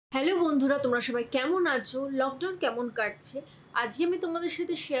Hello বন্ধুরা, তোমরা সবাই কেমন আছো? লকডাউন কেমন কাটছে? আজকে আমি তোমাদের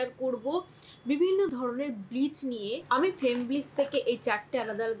সাথে শেয়ার করব বিভিন্ন ধরনের ব্লিচ নিয়ে। আমি ফেম ব্লিচ থেকে এই 4টে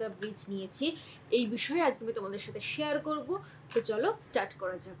আলাদা আলাদা ব্লিচ নিয়েছি। এই বিষয়ে আজকে আমি তোমাদের সাথে শেয়ার করব। তো চলো স্টার্ট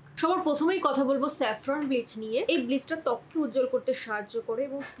করা যাক। সবার প্রথমেই কথা বলবো স্যাফরন ব্লিচ নিয়ে। এই ব্লিচটা ত্বককে উজ্জ্বল করতে সাহায্য করে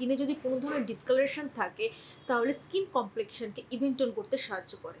এবং স্কিনে যদি কোনো ধরনের ডিসকালারেশন থাকে তাহলে স্কিন কমপ্লেক্সনকে ইভেন টোন করতে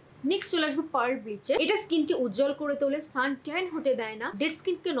সাহায্য করে। নেক্সট চলে আসবো পার্ল ব্লিচে। এটা স্কিনকে উজ্জ্বল করে তোলে, সান ট্যান হতে দেয় না, ডেড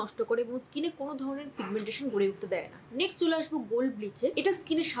স্কিনকে নষ্ট করে এবং স্কিনে কোনো ধরনের পিগমেন্টেশন গড়ে উঠতে দেয় না। নেক্সট চলে আসবো গোল্ড ব্লিচে। এটা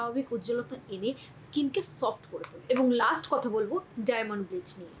স্কিনে স্বাভাবিক উজ্জ্বলতা এনে স্কিনকে সফট করে তোলে। এবং লাস্ট কথা বলবো ডায়মন্ড ব্লিচ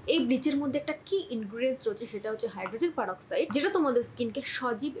নিয়ে। এই ব্লিচের মধ্যে একটা কি ইনগ্রেডিয়েন্টস রয়েছে, সেটা হচ্ছে হাইড্রোজেন পারঅক্সাইড, যেটা তোমাদের স্কিনকে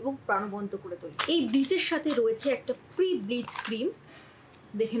সজীব এবং প্রাণবন্ত করে তোলে। এই ব্লিচের সাথে রয়েছে একটা প্রি ব্লিচ ক্রিম,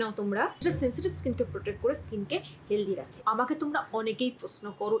 দেখে নাও তোমরা। এটা সেন্সিটিভ স্কিনকে প্রোটেক্ট করে স্কিনকে হেলদি রাখে। আমাকে তোমরা অনেকেই প্রশ্ন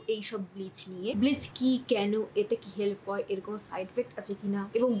করো এই সব ব্লিচ নিয়ে, ব্লিচ কি, কেন, এতে কি হেল্প হয়, এর কোনো সাইড এফেক্ট আছে কিনা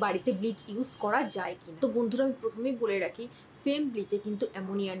এবং বাড়িতে ব্লিচ ইউজ করা যায় কিনা। তো বন্ধুরা, আমি প্রথমেই বলে রাখি, ফেম ব্লিচে কিন্তু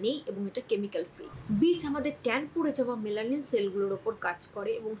অ্যামোনিয়া নেই এবং এটা কেমিক্যাল ফ্রি। ব্লিচ আমাদের ট্যান পড়ে যাওয়া মেলানিন সেলগুলোর ওপর কাজ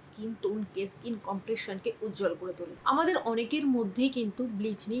করে এবং স্কিন টোনকে, স্কিন কমপ্লেকশনকে উজ্জ্বল করে তোলে। আমাদের অনেকের মধ্যেই কিন্তু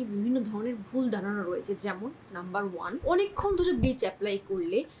ব্লিচ নিয়ে বিভিন্ন ধরনের ভুল ধারণা রয়েছে। যেমন নাম্বার 1, অনেকক্ষণ ধরে ব্লিচ অ্যাপ্লাই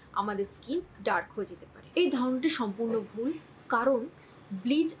করলে আমাদের স্কিন ডার্ক হয়ে যেতে পারে। এই ধারণাটি সম্পূর্ণ ভুল, কারণ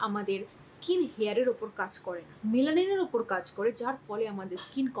ব্লিচ আমাদের স্কিন হেয়ারের ওপর কাজ করে না, মেলানিনের ওপর কাজ করে, যার ফলে আমাদের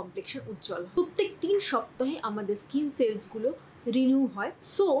স্কিন কমপ্লেকশন উজ্জ্বল হয়। প্রত্যেক 3 সপ্তাহে আমাদের স্কিন সেলসগুলো রিনিউ হয়।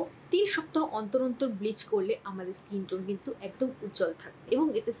 সো 3 সপ্তাহ অন্তর অন্তর ব্লিচ করলে আমাদের স্কিন টোন কিন্তু একদম উজ্জ্বল থাকবে এবং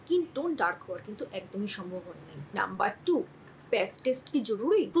এতে স্কিন টোন ডার্ক হওয়ার কিন্তু একদমই সম্ভাবনা নেই। নাম্বার 2, প্যাচ টেস্ট কি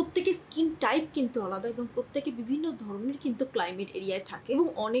জরুরি? প্রত্যেকের স্কিন টাইপ কিন্তু আলাদা এবং প্রত্যেকে বিভিন্ন ধরনের কিন্তু ক্লাইমেট এরিয়ায় থাকে এবং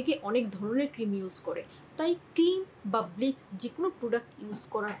অনেকে অনেক ধরনের ক্রিম ইউজ করে। তাই ক্রিম বা ব্লিচ যে কোনো প্রোডাক্ট ইউজ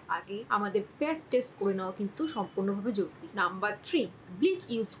করার আগে আমাদের প্যাচ টেস্ট করে নেওয়া কিন্তু সম্পূর্ণভাবে জরুরি। নাম্বার 3, ব্লিচ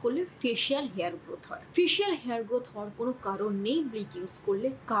ইউজ করলে ফেশিয়াল হেয়ার গ্রোথ হয়। ফেশিয়াল হেয়ার গ্রোথ হওয়ার কোনো কারণ নেই ব্লিচ ইউজ করলে,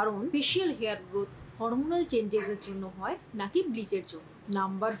 কারণ ফেশিয়াল হেয়ার গ্রোথ হরমোনাল চেঞ্জেসের জন্য হয়, নাকি ব্লিচের জন্য।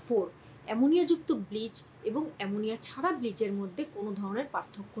 নাম্বার 4, অ্যামোনিয়াযুক্ত ব্লিচ এবং অ্যামোনিয়া ছাড়া ব্লিচের মধ্যে কোনো ধরনের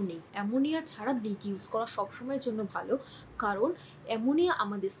পার্থক্য নেই। অ্যামোনিয়া ছাড়া ব্লিচ ইউজ করা সবসময়ের জন্য ভালো, কারণ অ্যামোনিয়া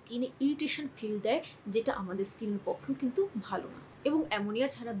আমাদের স্কিনে ইরিটেশন ফিল দেয়, যেটা আমাদের স্কিনের পক্ষেও কিন্তু ভালো না। এবং অ্যামোনিয়া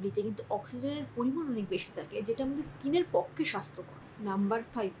ছাড়া ব্লিচে কিন্তু অক্সিজেনের পরিমাণ অনেক বেশি থাকে, যেটা আমাদের স্কিনের পক্ষে স্বাস্থ্যকর। নাম্বার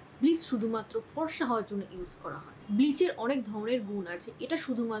 5, ব্লিচ শুধুমাত্র ফর্সা হওয়ার জন্য ইউজ করা হয়। ব্লিচের অনেক ধরনের গুণ আছে। এটা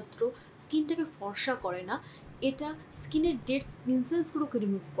শুধুমাত্র স্কিনটাকে ফর্সা করে না, এটা স্কিনের ডেড স্কিন সেলসগুলোকে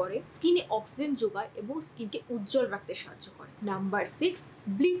রিমুভ করে, স্কিনে অক্সিজেন যোগায় এবং স্কিনকে উজ্জ্বল রাখতে সাহায্য করে। নাম্বার 6,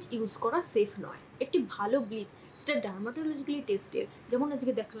 ব্লিচ ইউজ করা সেফ নয়। একটি ভালো ব্লিচ যেটা ডার্মাটোলজিক্যালি টেস্টেড, যেমন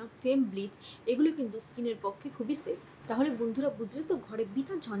আজকে দেখালাম ফেম ব্লিচ, এগুলো কিন্তু স্কিনের পক্ষে খুবই সেফ। তাহলে বন্ধুরা, বুঝলে তো, ঘরে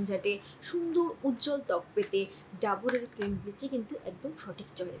বিনা ঝঞ্ঝাটে সুন্দর উজ্জ্বল ত্বক পেতে ডাবরের ফেম ব্লিচই কিন্তু একদম সঠিক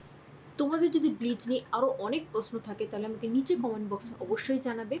চয়েস। তোমাদের যদি ব্লিচ নিয়ে আরো অনেক প্রশ্ন থাকে তাহলে আমাকে নিচে কমেন্ট বক্সে অবশ্যই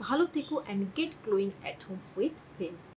জানাবে। ভালো থেকো and get glowing at home with fame.